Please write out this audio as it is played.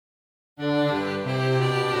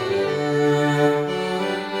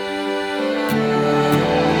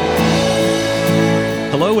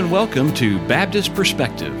welcome to Baptist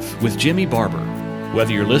Perspective with Jimmy Barber.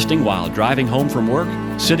 Whether you're listening while driving home from work,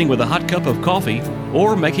 sitting with a hot cup of coffee,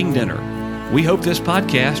 or making dinner, we hope this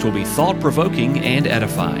podcast will be thought-provoking and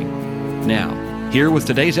edifying. Now, here with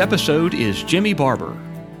today's episode is Jimmy Barber.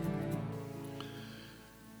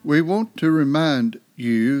 We want to remind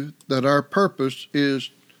you that our purpose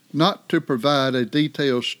is not to provide a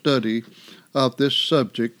detailed study of this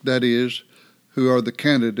subject, that is, who are the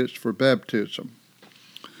candidates for baptism.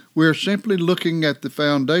 We are simply looking at the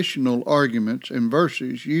foundational arguments and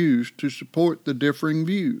verses used to support the differing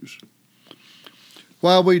views.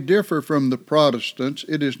 While we differ from the Protestants,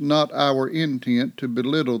 it is not our intent to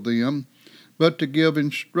belittle them, but to give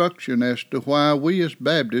instruction as to why we as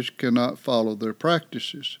Baptists cannot follow their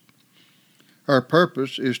practices. Our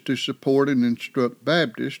purpose is to support and instruct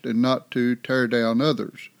Baptists and not to tear down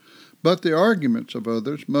others. But the arguments of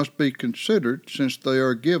others must be considered since they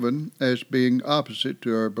are given as being opposite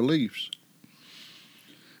to our beliefs.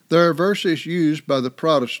 There are verses used by the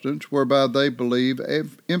Protestants whereby they believe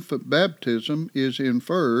infant baptism is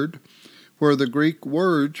inferred, where the Greek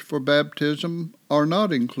words for baptism are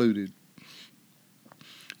not included.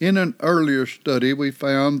 In an earlier study, we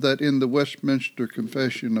found that in the Westminster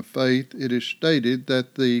Confession of Faith, it is stated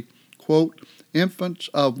that the, quote, infants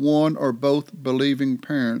of one or both believing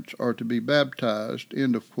parents are to be baptized,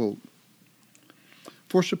 end of quote.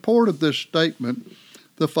 For support of this statement,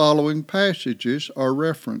 the following passages are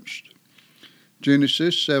referenced.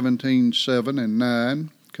 Genesis 17:7 and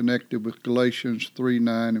 9, connected with Galatians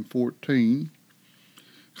 3:9 and 14.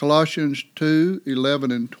 Colossians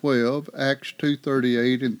 2:11 and 12, Acts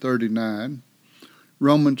 2:38 and 39.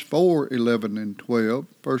 Romans 4:11 and 12,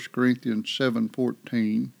 1 Corinthians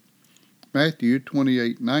 7:14. Matthew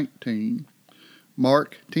 28:19,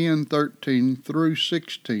 Mark 10:13 through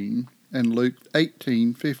 16, and Luke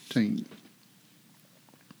 18:15.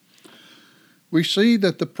 We see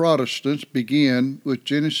that the Protestants begin with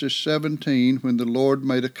Genesis 17 when the Lord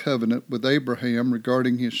made a covenant with Abraham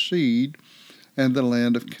regarding his seed and the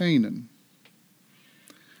land of Canaan.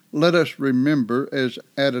 Let us remember, as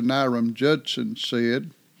Adoniram Judson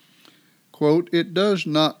said, quote, it does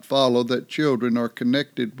not follow that children are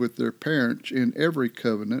connected with their parents in every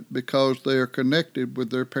covenant because they are connected with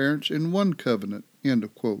their parents in one covenant, end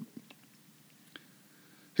of quote.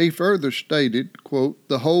 He further stated, quote,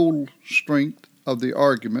 the whole strength of the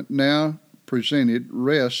argument now presented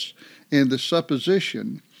rests in the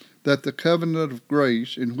supposition that the covenant of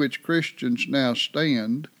grace in which Christians now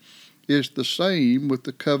stand is the same with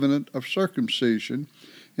the covenant of circumcision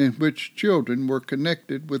in which children were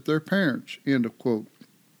connected with their parents, end of quote.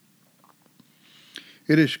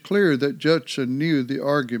 It is clear that Judson knew the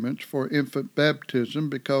arguments for infant baptism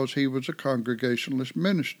because he was a Congregationalist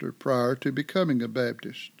minister prior to becoming a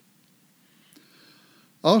Baptist.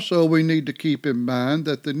 Also, we need to keep in mind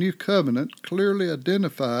that the New Covenant clearly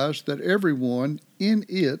identifies that everyone in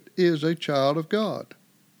it is a child of God.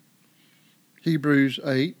 Hebrews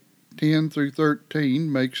 8:10 through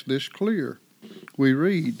 13 makes this clear. We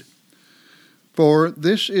read, for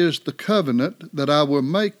this is the covenant that I will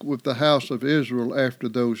make with the house of Israel after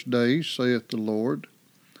those days, saith the Lord.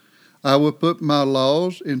 I will put my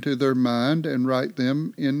laws into their mind and write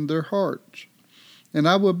them in their hearts. And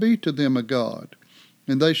I will be to them a God,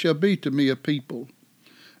 and they shall be to me a people.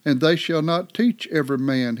 And they shall not teach every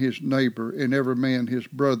man his neighbor and every man his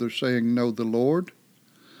brother, saying, know the Lord.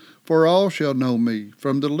 For all shall know me,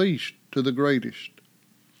 from the least to the greatest.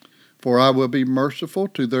 For I will be merciful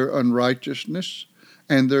to their unrighteousness,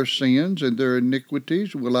 and their sins and their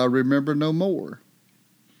iniquities will I remember no more.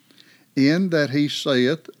 In that he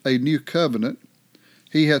saith, a new covenant,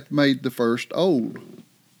 he hath made the first old.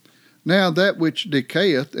 Now that which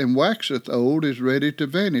decayeth and waxeth old is ready to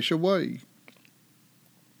vanish away.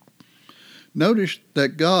 Notice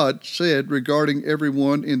that God said regarding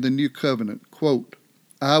everyone in the new covenant, quote,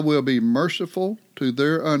 I will be merciful to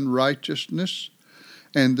their unrighteousness,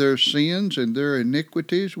 and their sins and their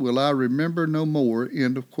iniquities will I remember no more,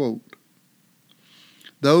 end of quote.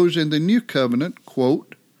 Those in the new covenant,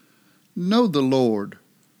 quote, know the Lord,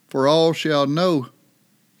 for all shall know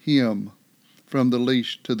him, from the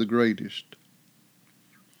least to the greatest.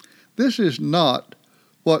 This is not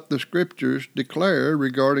what the Scriptures declare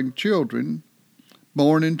regarding children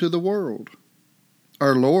born into the world.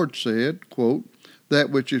 Our Lord said, quote, that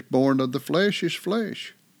which is born of the flesh is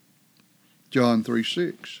flesh. John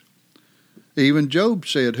 3:6. Even Job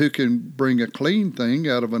said, who can bring a clean thing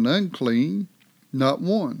out of an unclean? Not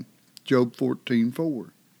one. Job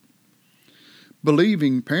 14:4.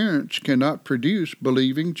 Believing parents cannot produce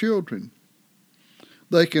believing children.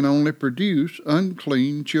 They can only produce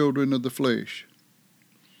unclean children of the flesh.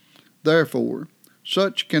 Therefore,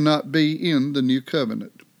 such cannot be in the new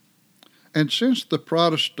covenant. And since the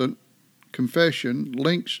Protestant confession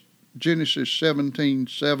links Genesis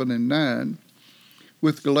 17:7 and 9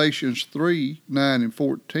 with Galatians 3:9 and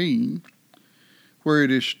 14, where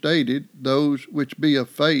it is stated, those which be of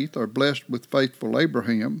faith are blessed with faithful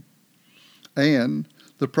Abraham, and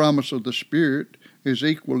the promise of the Spirit is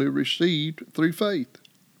equally received through faith.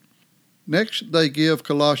 Next, they give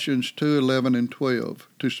Colossians 2:11 and 12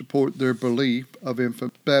 to support their belief of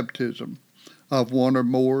infant baptism of one or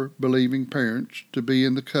more believing parents to be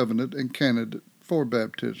in the covenant and candidate for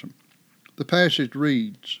baptism. The passage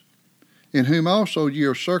reads, "In whom also ye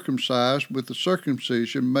are circumcised with the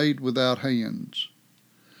circumcision made without hands,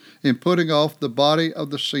 in putting off the body of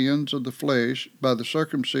the sins of the flesh by the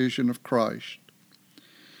circumcision of Christ,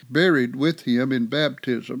 buried with him in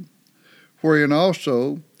baptism, wherein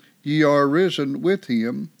also ye are risen with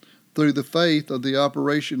him through the faith of the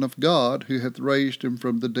operation of God who hath raised him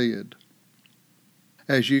from the dead."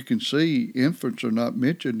 As you can see, infants are not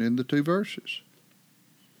mentioned in the two verses.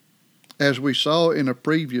 As we saw in a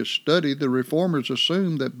previous study, the Reformers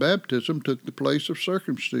assume that baptism took the place of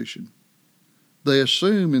circumcision. They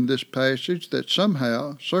assume in this passage that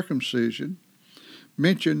somehow circumcision,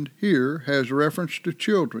 mentioned here, has reference to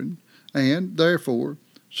children, and therefore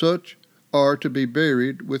such are to be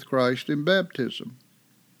buried with Christ in baptism.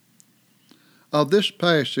 Of this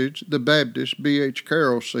passage, the Baptist B.H.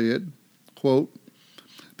 Carroll said, quote,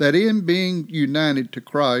 that in being united to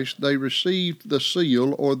Christ, they received the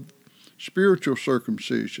seal or spiritual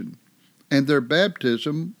circumcision, and their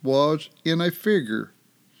baptism was in a figure,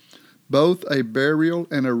 both a burial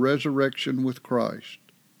and a resurrection with Christ.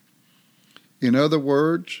 In other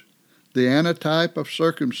words, the antitype of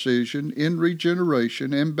circumcision in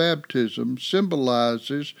regeneration and baptism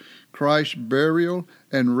symbolizes Christ's burial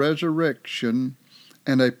and resurrection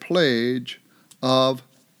and a pledge of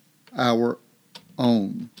our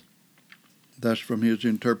own. That's from his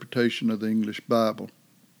interpretation of the English Bible.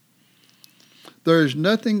 There is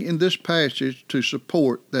nothing in this passage to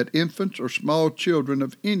support that infants or small children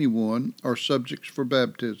of anyone are subjects for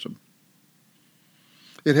baptism.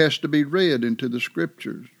 It has to be read into the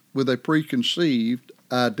Scriptures with a preconceived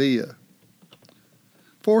idea.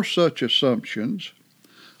 For such assumptions,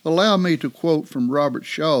 allow me to quote from Robert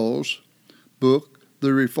Shaw's book,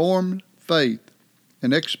 The Reformed Faith,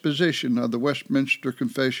 an exposition of the Westminster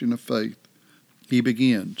Confession of Faith. He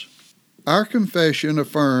begins, "Our confession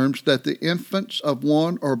affirms that the infants of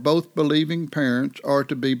one or both believing parents are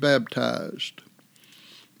to be baptized.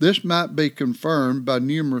 This might be confirmed by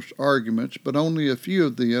numerous arguments, but only a few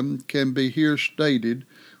of them can be here stated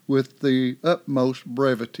with the utmost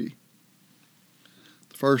brevity.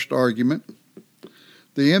 The first argument,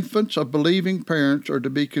 the infants of believing parents are to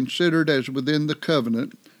be considered as within the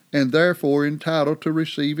covenant and therefore entitled to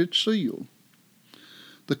receive its seal.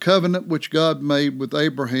 The covenant which God made with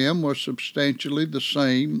Abraham was substantially the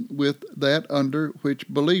same with that under which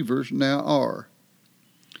believers now are.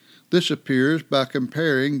 This appears by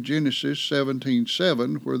comparing Genesis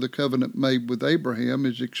 17:7, where the covenant made with Abraham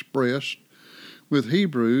is expressed, with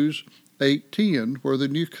Hebrews 8:10, where the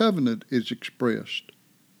new covenant is expressed.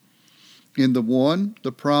 In the one,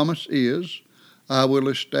 the promise is, I will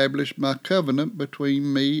establish my covenant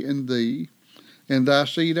between me and thee, and thy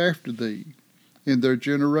seed after thee, in their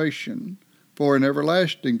generation, for an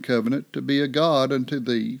everlasting covenant to be a God unto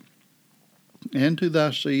thee, and to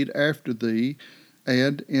thy seed after thee,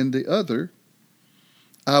 and in the other,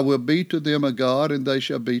 I will be to them a God, and they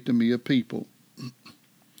shall be to me a people."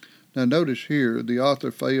 Now notice here, the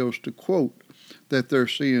author fails to quote that their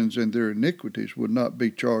sins and their iniquities would not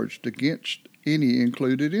be charged against any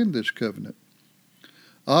included in this covenant.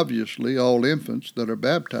 Obviously, all infants that are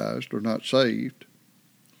baptized are not saved.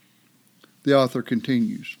 The author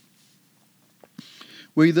continues,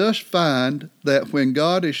 "We thus find that when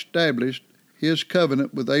God established his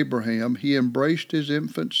covenant with Abraham, he embraced his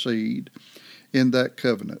infant seed in that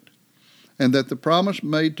covenant, and that the promise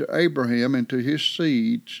made to Abraham and to his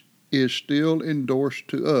seeds is still endorsed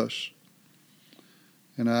to us."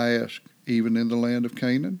 And I ask, even in the land of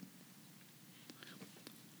Canaan?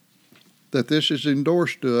 That this is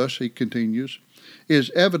endorsed to us, he continues,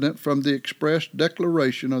 is evident from the express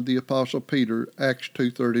declaration of the Apostle Peter, Acts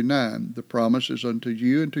 2:39, "The promise is unto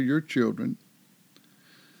you and to your children."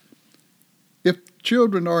 If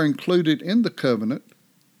children are included in the covenant,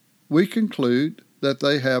 we conclude that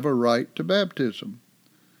they have a right to baptism,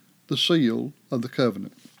 the seal of the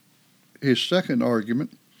covenant. His second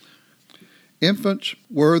argument, infants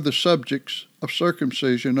were the subjects of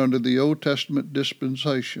circumcision under the Old Testament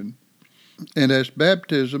dispensation. and as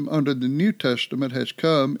baptism under the New Testament has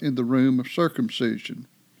come in the room of circumcision.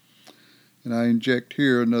 And I inject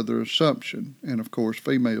here another assumption, and of course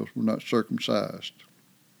females were not circumcised.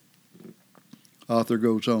 Author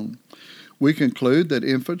goes on. We conclude that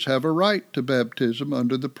infants have a right to baptism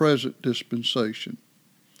under the present dispensation.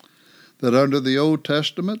 That under the Old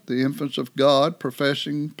Testament, the infants of God,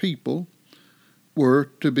 professing people, were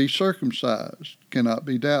to be circumcised, cannot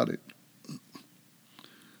be doubted.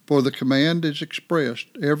 For the command is expressed,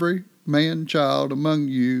 every man-child among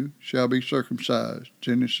you shall be circumcised,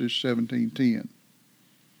 Genesis 17:10.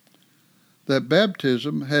 That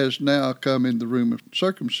baptism has now come in the room of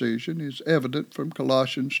circumcision is evident from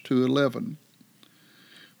Colossians 2:11,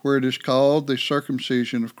 where it is called the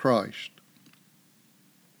circumcision of Christ.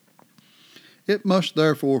 It must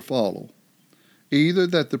therefore follow, either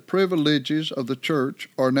that the privileges of the church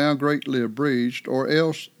are now greatly abridged, or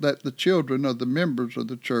else that the children of the members of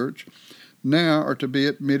the church now are to be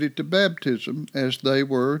admitted to baptism as they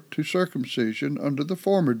were to circumcision under the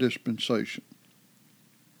former dispensation.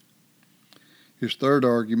 His third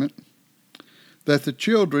argument, that the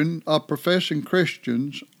children of professing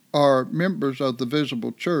Christians are members of the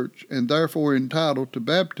visible church and therefore entitled to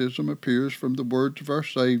baptism, appears from the words of our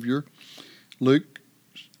Savior, Luke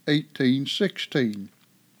 18:16.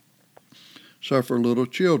 Suffer little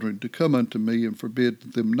children to come unto me, and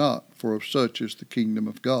forbid them not, for of such is the kingdom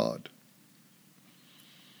of God.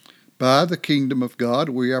 By the kingdom of God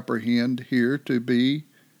we apprehend here to be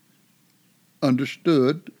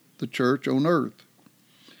understood the church on earth.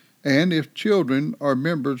 And if children are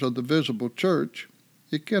members of the visible church,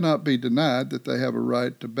 it cannot be denied that they have a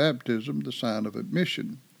right to baptism, the sign of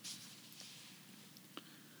admission.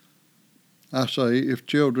 I say if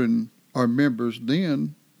children are members,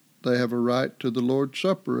 then they have a right to the Lord's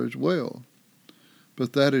Supper as well.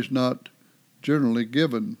 But that is not generally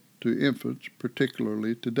given to infants,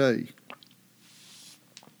 particularly today.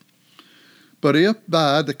 But if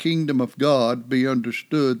by the kingdom of God be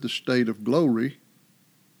understood the state of glory,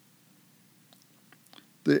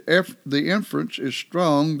 the inference is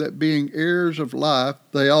strong that being heirs of life,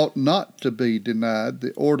 they ought not to be denied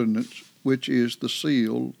the ordinance which is the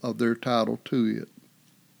seal of their title to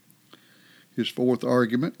it. His fourth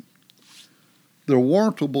argument, the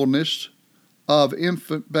warrantableness of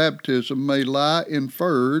infant baptism may lie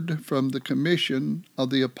inferred from the commission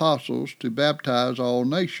of the apostles to baptize all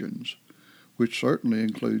nations, which certainly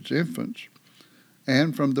includes infants,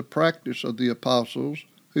 and from the practice of the apostles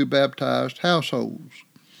who baptized households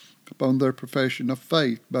upon their profession of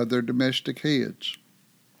faith by their domestic heads.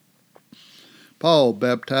 Paul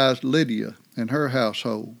baptized Lydia and her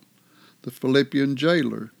household, the Philippian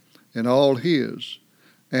jailer and all his,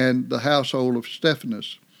 and the household of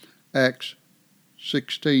Stephanas, Acts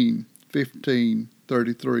 16, 15,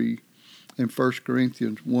 33, and 1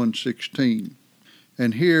 Corinthians 1:16.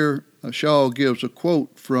 And here Shaw gives a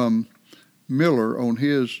quote from Miller on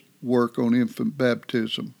his work on infant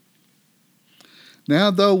baptism. Now,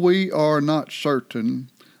 though we are not certain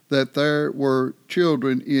that there were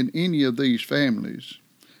children in any of these families,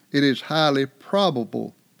 it is highly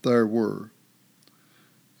probable there were.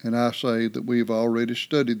 And I say that we have already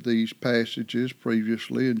studied these passages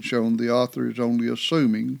previously and shown the author is only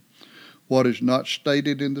assuming what is not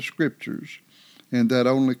stated in the Scriptures, and that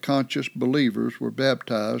only conscious believers were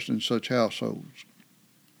baptized in such households.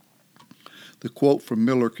 The quote from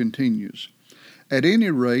Miller continues, at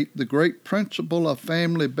any rate, the great principle of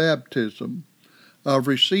family baptism, of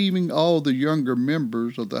receiving all the younger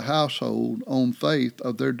members of the household on faith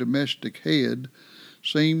of their domestic head,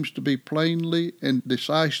 seems to be plainly and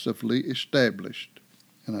decisively established.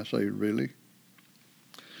 And I say, really?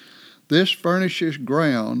 This furnishes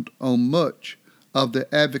ground on much of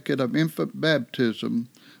the advocate of infant baptism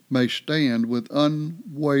may stand with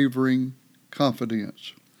unwavering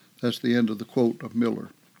confidence. That's the end of the quote of Miller.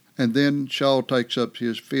 And then Shaw takes up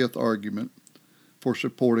his fifth argument for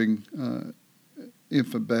supporting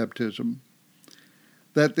infant baptism,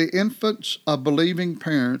 that the infants of believing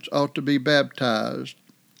parents ought to be baptized,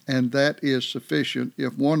 and that is sufficient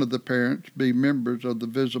if one of the parents be members of the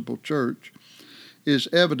visible church, is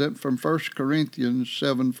evident from 1 Corinthians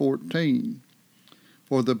 7:14.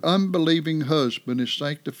 For the unbelieving husband is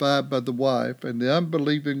sanctified by the wife, and the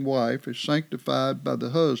unbelieving wife is sanctified by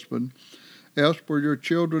the husband, else were your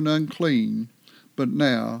children unclean, but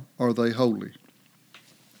now are they holy.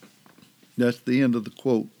 That's the end of the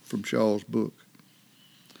quote from Shaw's book.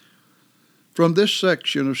 From this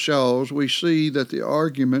section of Shaw's, we see that the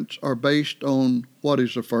arguments are based on what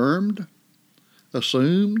is affirmed,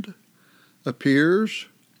 assumed, appears,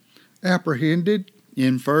 apprehended,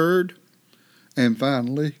 inferred, and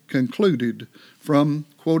finally concluded from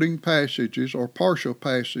quoting passages or partial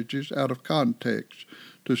passages out of context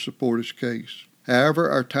to support his case. However,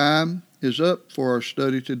 our time is up for our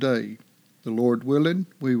study today. The Lord willing,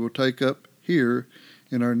 we will take up here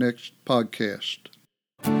in our next podcast.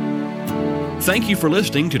 Thank you for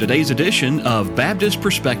listening to today's edition of Baptist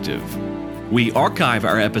Perspective. We archive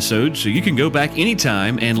our episodes so you can go back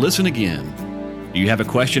anytime and listen again. Do you have a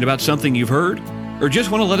question about something you've heard, or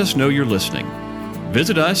just want to let us know you're listening?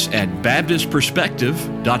 Visit us at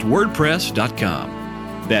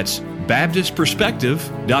baptistperspective.wordpress.com. That's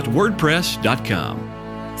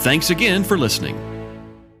baptistperspective.wordpress.com. Thanks again for listening.